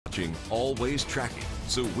Always tracking,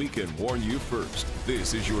 so we can warn you first.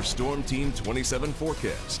 This is your Storm Team 27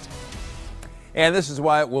 forecast. And this is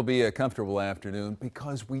why it will be a comfortable afternoon,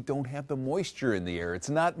 because we don't have the moisture in the air. It's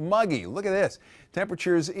not muggy. Look at this.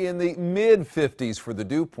 Temperatures in the mid-50s for the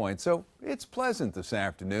dew point, so it's pleasant this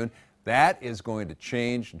afternoon. That is going to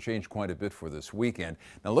change and change quite a bit for this weekend.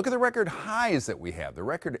 Now look at the record highs that we have, the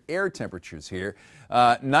record air temperatures here.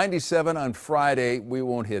 97 on Friday, we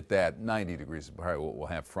won't hit that. 90 degrees is probably what we'll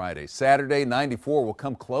have Friday. Saturday, 94, we'll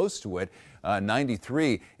come close to it,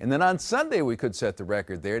 93. And then on Sunday, we could set the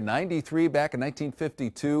record there, 93 back in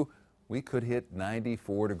 1952. We could hit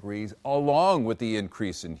 94 degrees along with the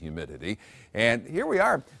increase in humidity. And here we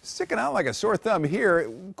are, sticking out like a sore thumb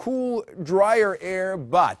here. Cool, drier air,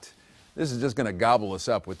 but this is just going to gobble us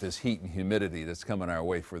up with this heat and humidity that's coming our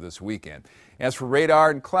way for this weekend. As for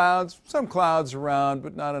radar and clouds, some clouds around,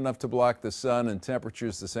 but not enough to block the sun, and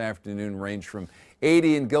temperatures this afternoon range from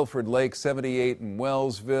 80 in Guilford Lake, 78 in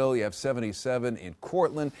Wellsville, you have 77 in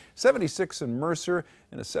Cortland, 76 in Mercer,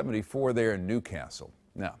 and a 74 there in Newcastle.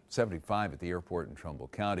 Now, 75 at the airport in Trumbull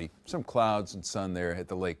County. Some clouds and sun there at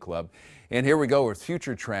the Lake Club. And here we go with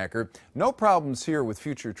Future Tracker. No problems here with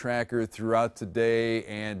Future Tracker throughout today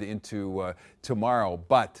and into tomorrow,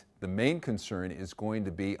 but the main concern is going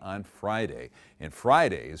to be on Friday. And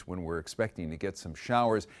Friday is when we're expecting to get some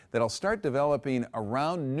showers that'll start developing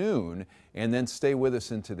around noon and then stay with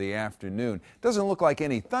us into the afternoon. Doesn't look like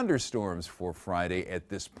any thunderstorms for Friday at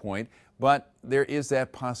this point, but there is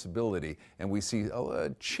that possibility, and we see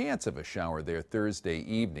a chance of a shower there Thursday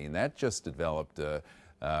evening. That just developed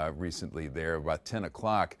recently there about 10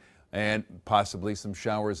 o'clock, and possibly some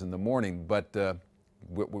showers in the morning, but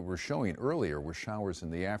what we were showing earlier were showers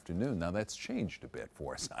in the afternoon. Now that's changed a bit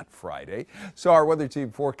for us on Friday. So our weather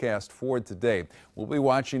team forecast for today, we'll be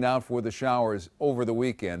watching out for the showers over the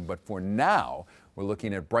weekend, but for now, we're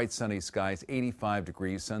looking at bright sunny skies, 85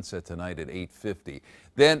 degrees, sunset tonight at 8:50.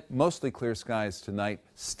 Then mostly clear skies tonight,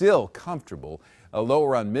 still comfortable. A low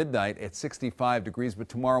around midnight at 65 degrees, but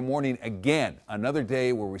tomorrow morning again, another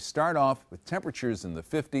day where we start off with temperatures in the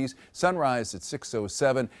 50s, sunrise at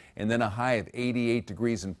 6:07, and then a high of 88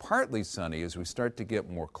 degrees and partly sunny as we start to get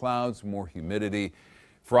more clouds, more humidity.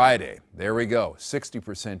 Friday, there we go,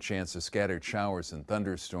 60% chance of scattered showers and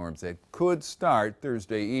thunderstorms that could start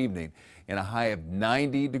Thursday evening, and a high of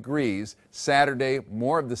 90 degrees. Saturday,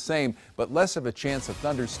 more of the same, but less of a chance of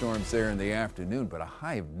thunderstorms there in the afternoon, but a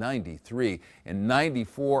high of 93 and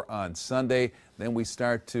 94 on Sunday. Then we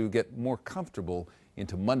start to get more comfortable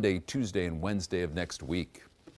into Monday, Tuesday, and Wednesday of next week.